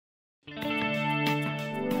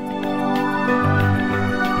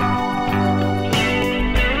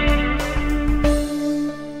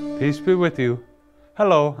Peace be with you.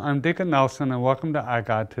 Hello, I'm Deacon Nelson and welcome to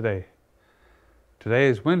iGod Today. Today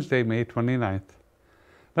is Wednesday, May 29th.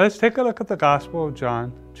 Let's take a look at the Gospel of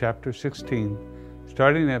John, chapter 16,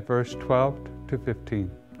 starting at verse 12 to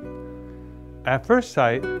 15. At first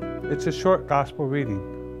sight, it's a short Gospel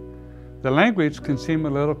reading. The language can seem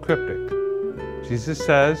a little cryptic. Jesus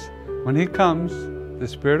says, when He comes, the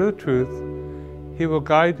Spirit of truth, He will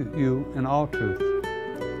guide you in all truth.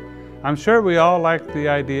 I'm sure we all like the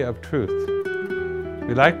idea of truth.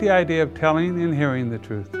 We like the idea of telling and hearing the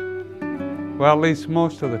truth. Well, at least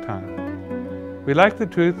most of the time. We like the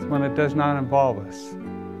truth when it does not involve us.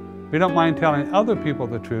 We don't mind telling other people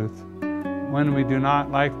the truth when we do not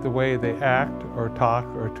like the way they act or talk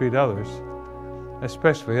or treat others,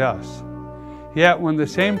 especially us. Yet when the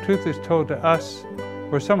same truth is told to us,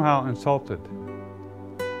 we're somehow insulted.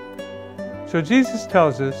 So Jesus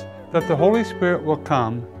tells us that the Holy Spirit will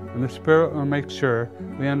come and the Spirit will make sure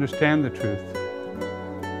we understand the truth.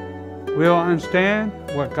 We will understand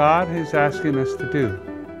what God is asking us to do,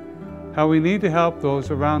 how we need to help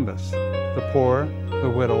those around us, the poor, the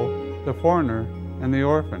widow, the foreigner, and the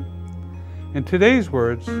orphan. In today's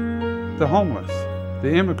words, the homeless,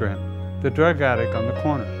 the immigrant, the drug addict on the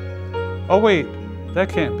corner. Oh wait, that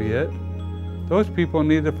can't be it. Those people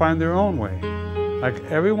need to find their own way, like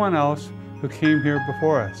everyone else who came here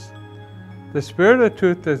before us. The Spirit of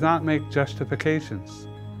truth does not make justifications.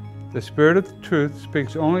 The Spirit of the truth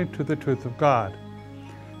speaks only to the truth of God.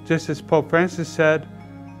 Just as Pope Francis said,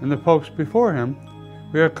 and the popes before him,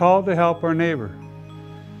 we are called to help our neighbor.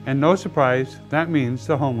 And no surprise, that means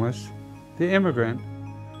the homeless, the immigrant,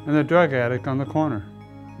 and the drug addict on the corner.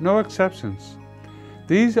 No exceptions.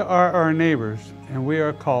 These are our neighbors, and we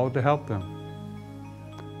are called to help them.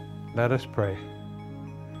 Let us pray.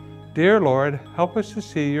 Dear Lord, help us to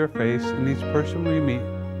see your face in each person we meet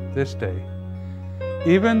this day.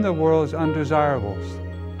 Even the world's undesirables.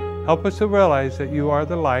 Help us to realize that you are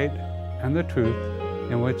the light and the truth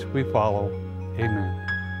in which we follow.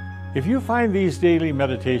 Amen. If you find these daily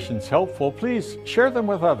meditations helpful, please share them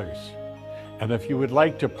with others. And if you would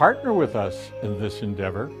like to partner with us in this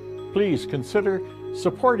endeavor, please consider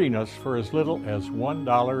supporting us for as little as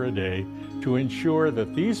 $1 a day to ensure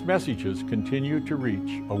that these messages continue to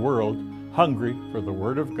reach a world hungry for the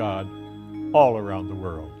Word of God all around the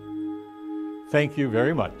world. Thank you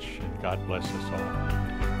very much, and God bless us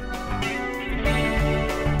all.